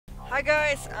Hi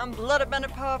guys, I'm Bloody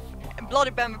Bandit Puff,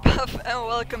 and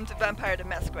welcome to Vampire the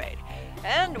Masquerade.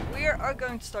 And we are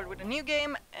going to start with a new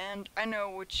game, and I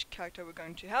know which character we're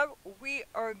going to have. We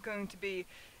are going to be,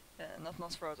 not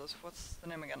Nosferatus, what's the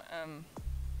name again?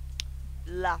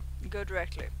 Go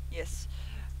directly, yes.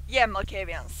 Yeah,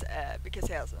 Malkavians, because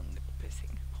he has a nipple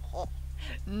piercing.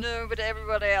 No, but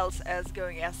everybody else is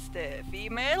going as the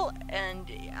female,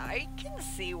 and I can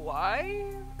see why.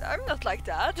 I'm not like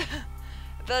that.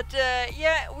 But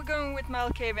yeah, we're going with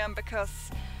Malkavian because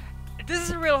this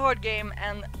is a real hard game,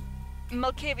 and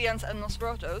Malkavians and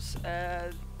Nosferatus,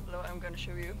 I'm gonna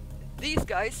show you these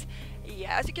guys.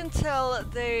 Yeah, as you can tell,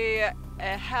 they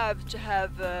have to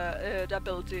have the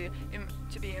ability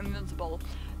to be invincible,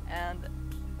 and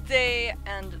they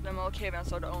and the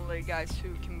Malkavians are the only guys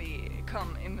who can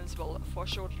become invincible for a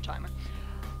shorter time.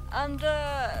 And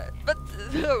but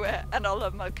and I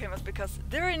love Malkavians because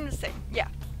they're insane. Yeah,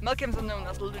 Malkavians are known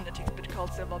as lunatics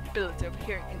because of the ability of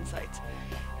hearing insight.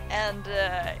 And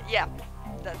yeah,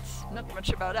 that's not much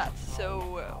about that.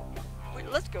 So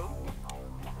let's go.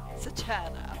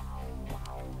 Satana,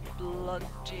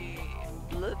 bloody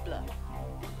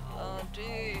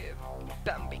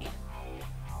Bambi.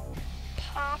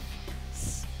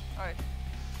 Puffs. Alright.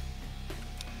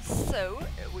 So,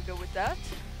 we go with that.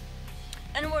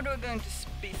 And what are we going to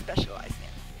be specializing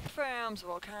in? Firearms of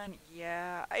all kind.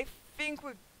 Yeah, I think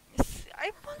we're...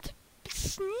 I want to be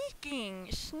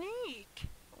sneaking. Sneak.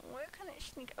 Where can I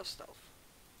sneak? Oh, stealth.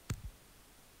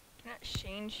 Can I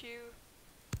change you?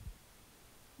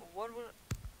 What will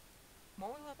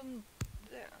happen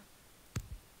there?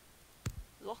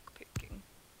 Lockpicking.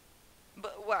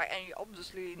 But why? And you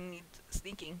obviously need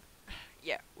sneaking.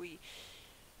 Yeah, we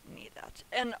need that.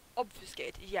 And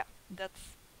obfuscate. Yeah,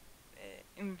 that's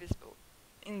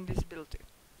invisibility.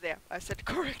 There, I said it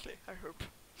correctly. I hope.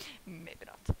 Maybe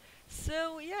not.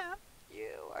 So yeah,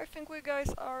 I think we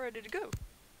guys are ready to go.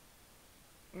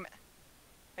 Meh.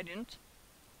 I didn't.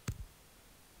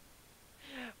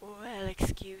 Well,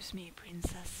 excuse me,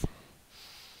 princess.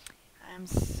 I'm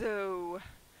so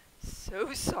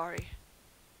sorry.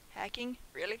 Hacking?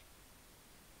 Really?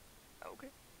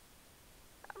 Okay.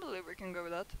 I believe we can go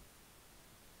with that.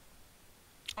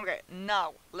 Okay,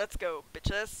 now, let's go,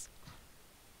 bitches.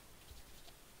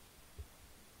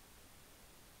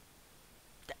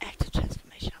 The act of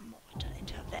transformation of mortal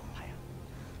into a vampire.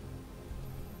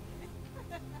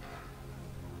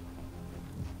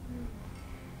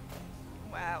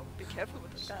 Wow, be careful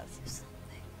with the gas.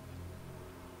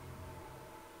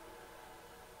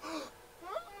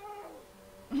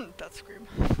 That scream.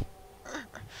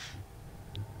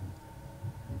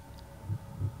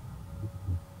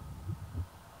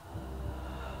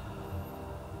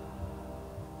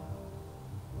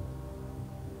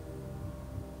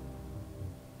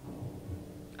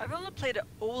 I've only played the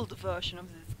old version of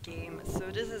this game,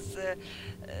 so this is the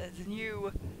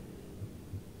new,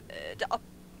 yeah,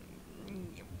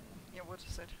 what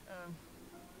is it?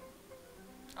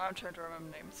 I'm trying to remember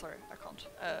the name, sorry, I can't.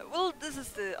 Well, this is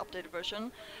the updated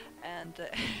version, and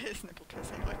his nipple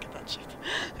piercing, look at that shit.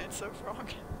 It's so wrong.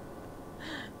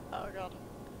 Oh god.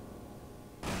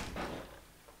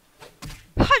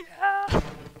 Hiya!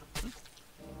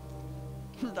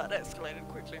 That escalated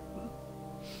quickly.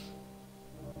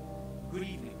 Good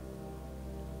evening.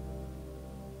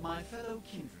 My fellow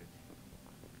kindred,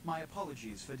 my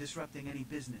apologies for disrupting any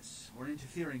business or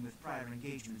interfering with prior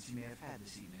engagements you may have had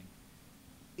this evening.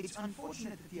 It's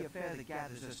unfortunate that the affair that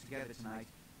gathers us together tonight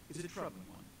is a troubling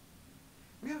one.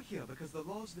 We are here because the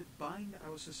laws that bind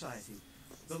our society,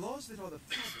 the laws that are the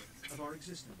fabric of our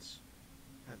existence,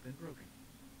 have been broken.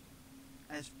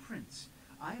 As prince,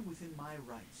 I am within my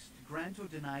rights to grant or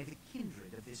deny the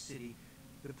kindred of this city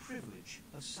the privilege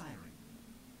of siring.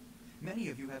 Many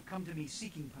of you have come to me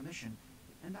seeking permission,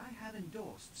 and I have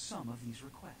endorsed some of these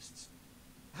requests.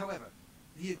 However,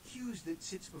 the accused that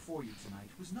sits before you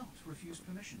tonight was not refused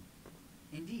permission.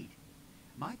 Indeed,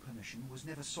 my permission was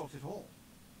never sought at all.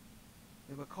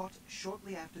 They were caught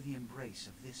shortly after the embrace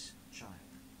of this child.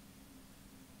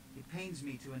 It pains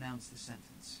me to announce the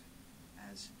sentence,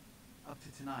 as up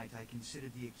to tonight I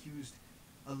considered the accused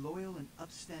a loyal and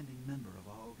upstanding member of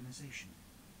our organization.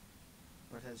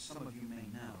 But as some of you may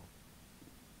know,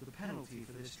 the penalty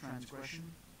for this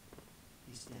transgression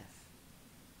is death.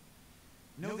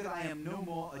 Know that I am no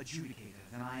more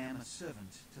adjudicator than I am a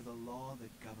servant to the law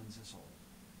that governs us all.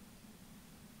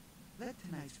 Let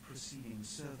tonight's proceedings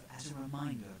serve as a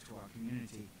reminder to our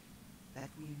community that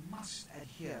we must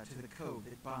adhere to the code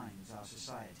that binds our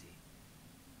society,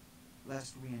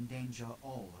 lest we endanger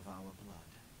all of our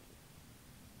blood.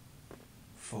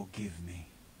 Forgive me.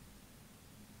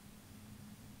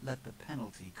 let the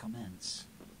penalty commence.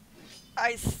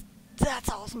 That's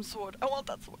awesome sword. I want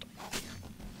that sword.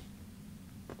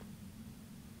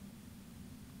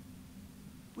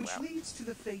 Which leads to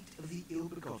the fate of the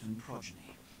ill-begotten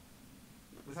progeny.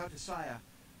 Without a sire,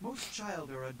 most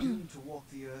children are doomed to walk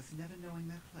the earth never knowing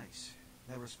their place,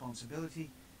 their responsibility,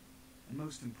 and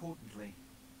most importantly,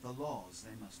 the laws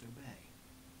they must obey.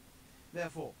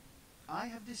 Therefore, I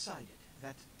have decided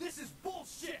that this is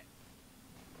bullshit!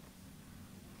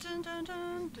 Dun, dun,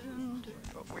 dun, dun, dun.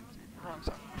 Oh wait, wrong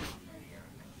song.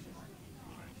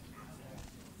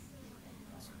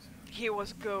 He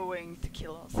was going to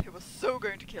kill us. He was so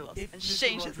going to kill us If and Mr.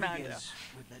 change his mind. Rodriguez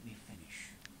would let me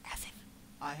finish. As if.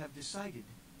 I have decided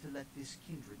to let this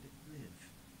kindred live.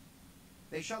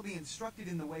 They shall be instructed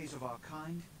in the ways of our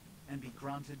kind and be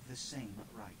granted the same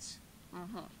rights.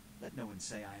 Let no one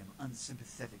say I am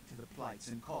unsympathetic to the plights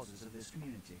and causes of this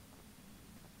community.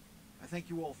 I thank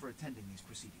you all for attending these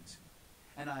proceedings,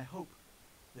 and I hope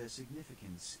their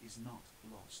significance is not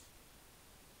lost.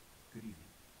 Good evening.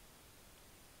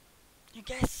 You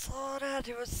guys saw that?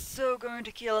 He was so going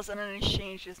to kill us and then he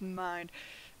changed his mind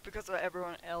because of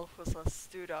everyone else was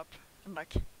stood up and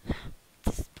like,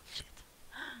 this is bullshit.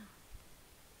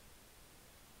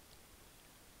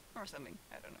 Or something,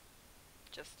 I don't know.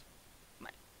 Just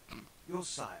mine. Your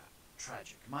sire,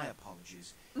 tragic, my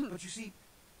apologies. But you see,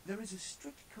 there is a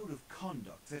strict code of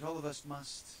conduct that all of us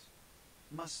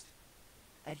must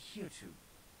adhere to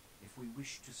if we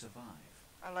wish to survive.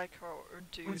 I like how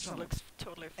dude someone- looks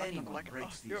totally fine. I'm anyone like, oh,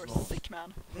 breaks these you're a laws, sick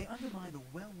man. They undermine the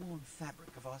well-worn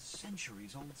fabric of our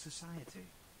centuries-old society.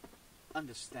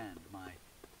 Understand my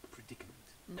predicament.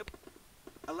 Nope.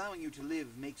 Allowing you to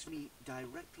live makes me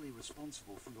directly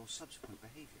responsible for your subsequent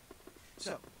behavior.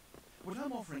 So, what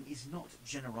I'm offering is not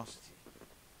generosity,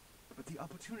 but the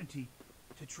opportunity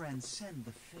to transcend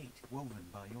the fate woven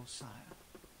by your sire.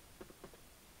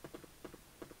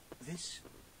 This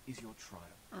is your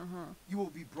trial. You will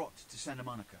be brought to Santa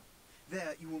Monica.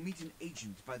 There you will meet an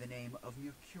agent by the name of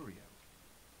Mercurio.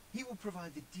 He will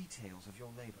provide the details of your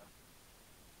labor.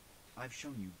 I've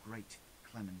shown you great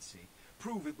clemency.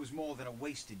 Prove it was more than a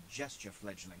wasted gesture,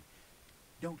 fledgling.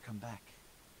 Don't come back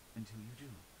until you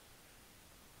do.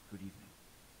 Good evening.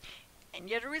 And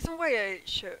yeah, the reason why I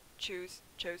chose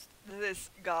this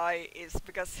guy is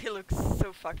because he looks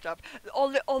so fucked up. All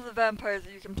the vampires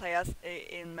that you can play as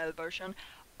in male version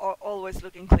are always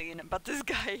looking clean, but this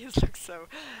guy looks so.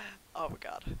 Oh my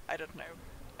god, I don't know.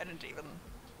 I don't even.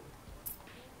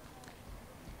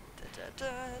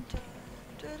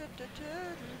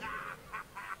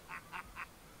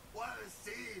 What a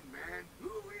scene, man!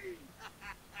 Hoo-wee!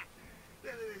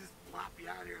 Then they just plop you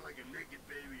out here like a naked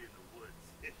baby in the woods.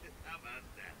 How about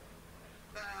that?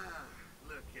 Ah,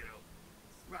 look, kiddo.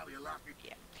 It's probably a lot for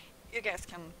Yeah, you guys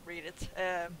can read it.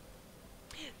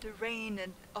 The reign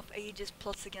of ages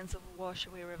plots against a wash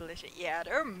away revelation. Yeah,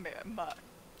 they're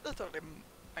they're totally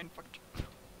mindfucked.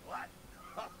 What?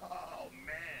 Oh,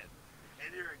 man.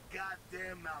 And you're a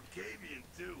goddamn Malkavian,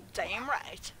 too. Damn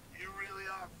right. You really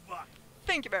are fucked.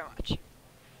 Thank you very much.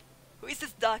 Who is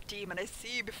this dark demon I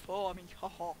see before me?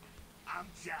 Haha. I'm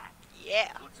Jack.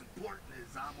 Yeah. What's important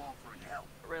is I'm offering help.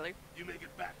 Really? You make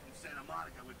it back from Santa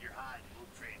Monica with your hide, and we'll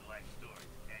trade life stories,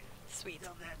 okay? Sweet.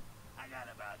 Till then, I got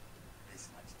about this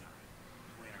much time.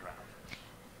 Wait around.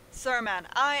 Sorry, man.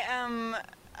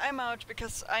 I'm out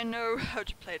because I know how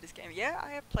to play this game. Yeah,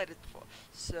 I have played it before.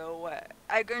 So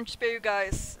I'm going to spare you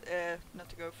guys not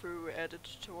to go through the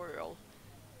tutorial.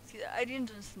 See, I didn't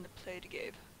understand the play the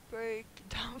game. Break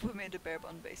down for me the bare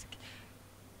bone basic.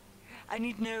 I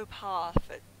need no path.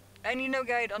 I need no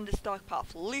guide on this dark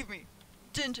path. Leave me.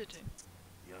 Dun, dun, dun.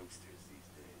 Youngsters these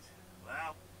days.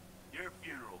 Well, your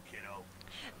funeral, kiddo.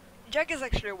 Jack is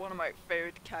actually one of my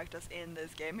favorite characters in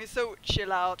this game. He's so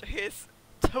chill out. He's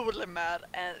totally mad,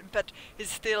 but he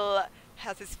still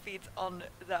has his feet on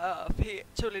the earth. He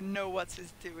totally knows what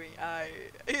he's doing.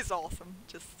 He's awesome.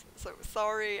 Just so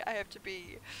sorry. I have to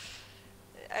be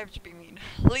mean.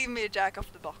 Leave me, Jack,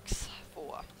 off the box.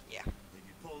 Yeah. If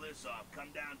you pull this off, come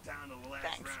downtown to the last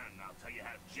Thanks. round and I'll tell you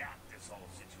how jacked this whole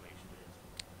situation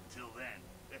is. Till then,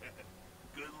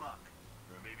 good luck.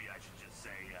 Or maybe I should just say,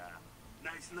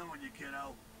 nice knowing you,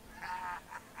 kiddo.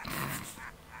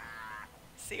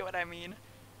 See what I mean?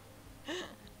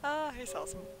 Ah, he's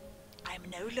awesome. I'm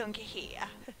no longer here.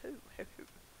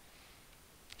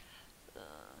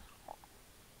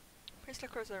 Prince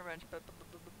Lacroix Revenge.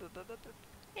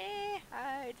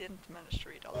 I didn't manage to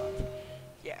read all that.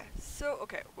 Yeah, so,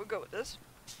 okay, we'll go with this.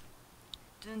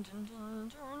 Dun, dun, dun,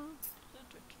 dun, dun,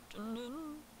 dun, dun,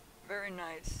 dun. Very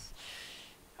nice.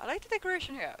 I like the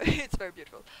decoration here. It's very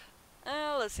beautiful.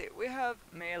 Let's see. We have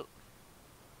mail.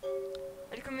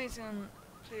 At the convention,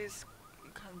 please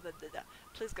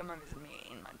please come and visit me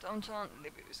in my downtown.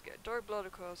 Libya's get dark blood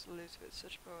across lives with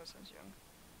such powers as young.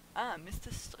 Ah,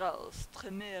 Mr. Strauss,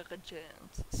 Tremere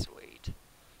Regent. Sweet.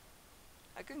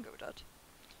 I can go with that.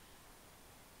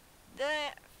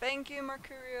 Thank you,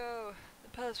 Mercurio. The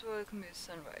password can be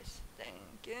sunrise.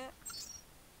 Thank you.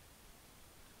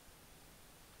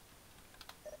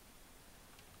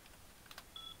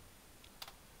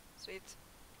 Sweet.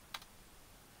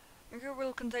 Mercurio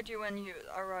will contact you when you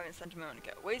arrive in Santa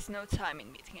Monica. Waste no time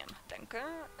in meeting him. Thank you.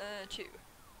 2.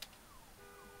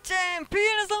 Damn,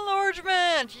 penis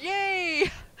enlargement!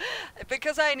 Yay!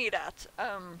 Because I need that.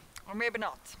 Or maybe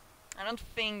not. I don't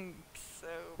think so,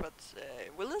 but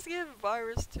will this give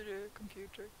virus to the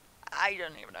computer? I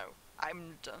don't even know.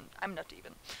 I'm not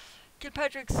even.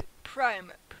 Kilpatrick's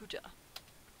Prime Puja.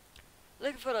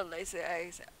 Looking for the lazy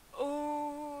eyes.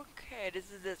 Okay,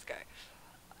 this is this guy.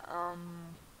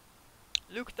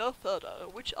 Look no further.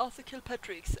 Which Arthur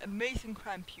Kilpatrick's amazing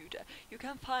crime Puja. You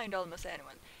can find almost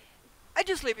anyone. I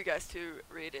just leave you guys to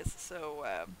read this, so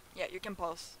yeah, you can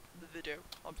pause the video,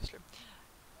 obviously.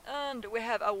 And we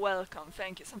have a welcome,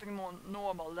 thank you, something more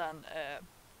normal than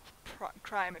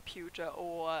crime puja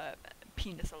or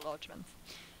penis enlargement.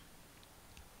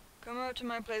 Come over to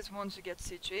my place once you get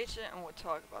situated and we'll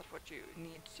talk about what you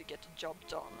need to get the job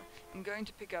done. I'm going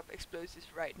to pick up explosives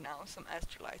right now, some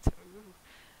astrolites. Ooh.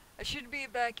 I should be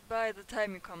back by the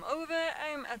time you come over.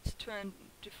 I'm at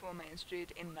 24 Main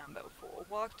Street in number 4.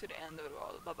 Walk to the end of the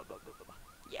wall. Blah blah blah blah blah.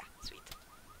 Yeah, sweet.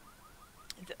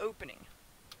 The opening.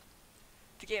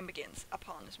 The game begins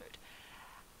upon this mood.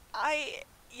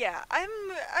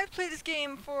 I've played this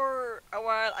game for a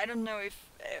while. I don't know if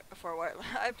for a while.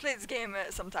 I've played this game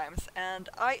sometimes, and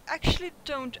I actually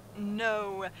don't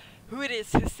know who it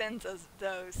is who sent us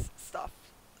those stuff.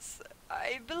 So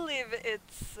I believe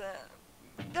it's.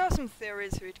 There are some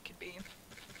theories who it could be.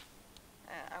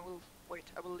 I will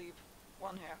leave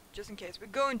one here, just in case. We're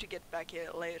going to get back here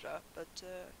later, but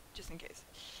just in case.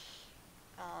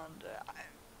 And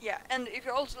yeah, and if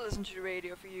you also listen to the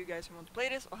radio, for you guys who want to play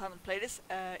this or haven't played this,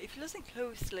 if you listen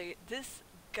closely, this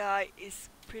guy is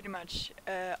pretty much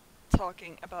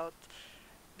talking about...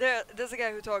 There's a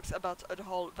guy who talks about the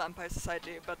whole vampire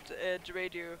society, but the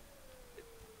radio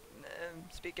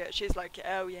speaker, she's like,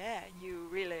 oh yeah, you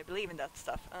really believe in that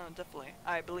stuff. Definitely,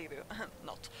 I believe you.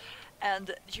 Not.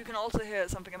 And you can also hear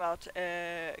something about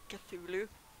Cthulhu,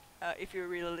 if you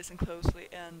really listen closely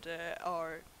and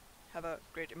have a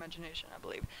great imagination, I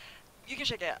believe. You can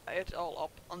check it all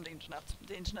up on the internet.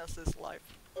 The internet is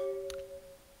live.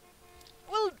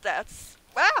 Well, that's...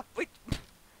 Ah! Wait!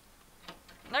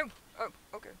 No! Oh,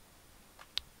 okay.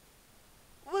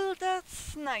 Well,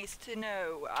 that's nice to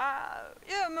know.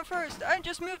 Yeah, I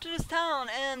just moved to this town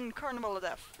and Carnival of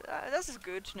Death. This is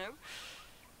good to know.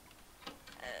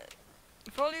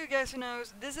 For all you guys who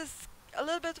knows, this is a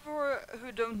little bit for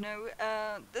who don't know.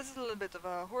 This is a little bit of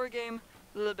a horror game,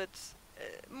 a little bit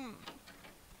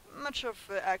much of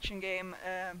an action game,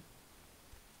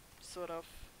 sort of.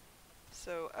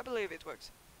 So I believe it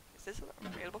works. Is this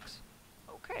a mailbox?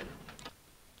 Okay,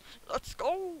 let's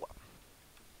go.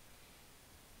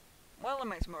 Well, I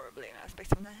might more blame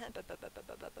aspects of that.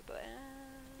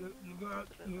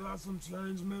 You got some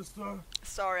change, mister?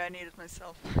 Sorry, I needed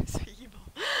myself. It's evil.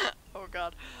 Oh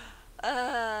god.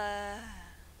 I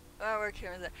work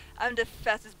here and there. I'm the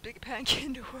fattest big pancake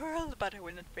in the world, but I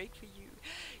will not break for you.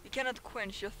 You cannot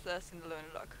quench your thirst in the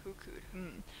lonely lock. Who could?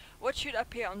 What should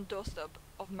appear on the doorstep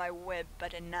of my web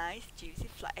but a nice juicy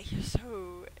fly?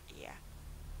 So, yeah.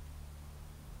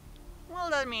 Well,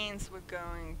 that means we're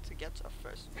going to get our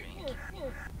first drink.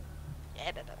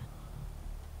 Yeah, da.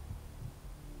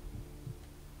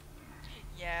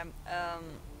 Yeah,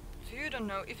 if you don't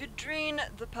know, if you drain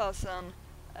the person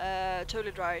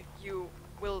totally dry, you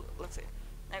will, let's see,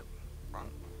 no, wrong.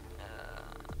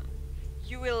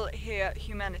 You will hear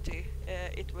humanity.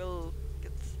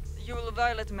 You will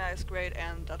violate the masquerade,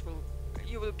 and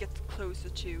you will get closer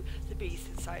to the beast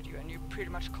inside you, and you pretty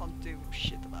much can't do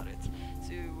shit about it.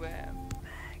 So,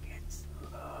 Maggots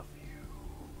love you.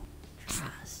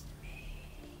 Trust